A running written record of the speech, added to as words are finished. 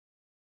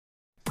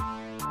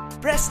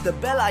press the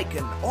bell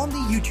icon on the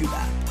YouTube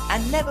app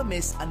and never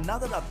miss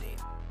another update.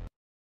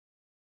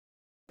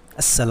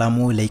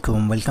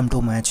 अस्सलामुअलैकुम, welcome to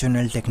my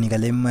channel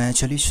technical में।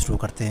 चलिए शुरू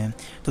करते हैं।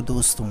 तो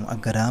दोस्तों,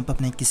 अगर आप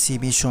अपने किसी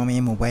भी Xiaomi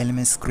मोबाइल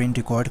में स्क्रीन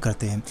रिकॉर्ड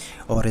करते हैं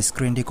और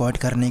स्क्रीन रिकॉर्ड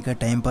करने के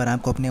टाइम पर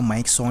आपको अपने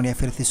माइक साउंड या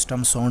फिर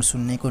सिस्टम साउंड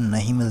सुनने को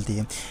नहीं मिलती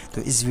है,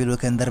 तो इस वीडियो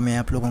के अंदर मैं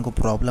आप लोगों को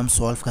प्रॉब्लम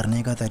सॉल्व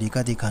करने का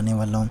तरीका दिखाने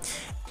वाला हूँ।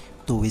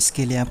 तो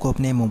इसके लिए आपको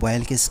अपने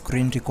मोबाइल के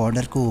स्क्रीन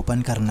रिकॉर्डर को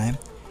ओपन करना है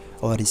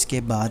और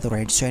इसके बाद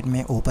राइट साइड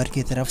में ऊपर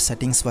की तरफ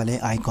सेटिंग्स वाले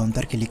आइकॉन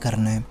पर क्लिक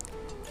करना है।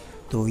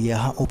 तो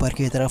यहाँ ऊपर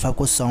की तरफ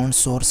आपको साउंड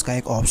सोर्स का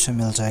एक ऑप्शन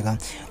मिल जाएगा।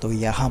 तो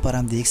यहाँ पर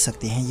आप देख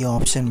सकते हैं ये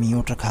ऑप्शन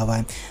म्यूट रखा हुआ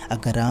है।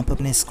 अगर आप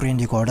अपने स्क्रीन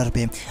रिकॉर्डर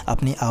पे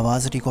अपनी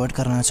आवाज़ रिकॉर्ड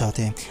करना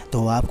चाहते हैं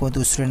तो आपको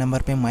दूसरे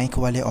नंबर पे माइक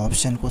वाले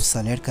ऑप्शन को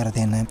सेलेक्ट कर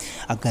देना है।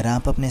 अगर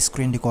आप अपने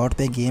स्क्रीन रिकॉर्ड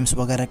पे गेम्स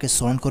वगैरह के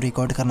साउंड को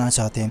रिकॉर्ड करना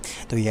चाहते हैं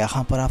तो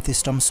यहाँ पर आप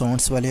सिस्टम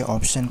साउंड्स वाले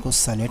ऑप्शन को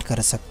सेलेक्ट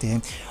कर सकते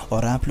हैं।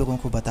 और आप लोगों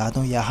को बता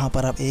दूँ, यहाँ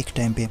पर आप एक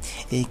टाइम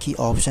पर एक ही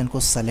ऑप्शन को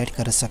सेलेक्ट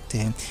कर सकते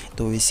हैं।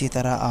 तो इसी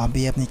तरह आप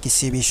भी अपने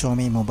किसी भी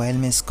Xiaomi मोबाइल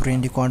में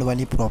स्क्रीन रिकॉर्ड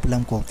वाली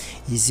प्रॉब्लम को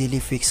इजीली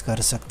फिक्स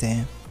कर सकते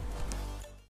हैं।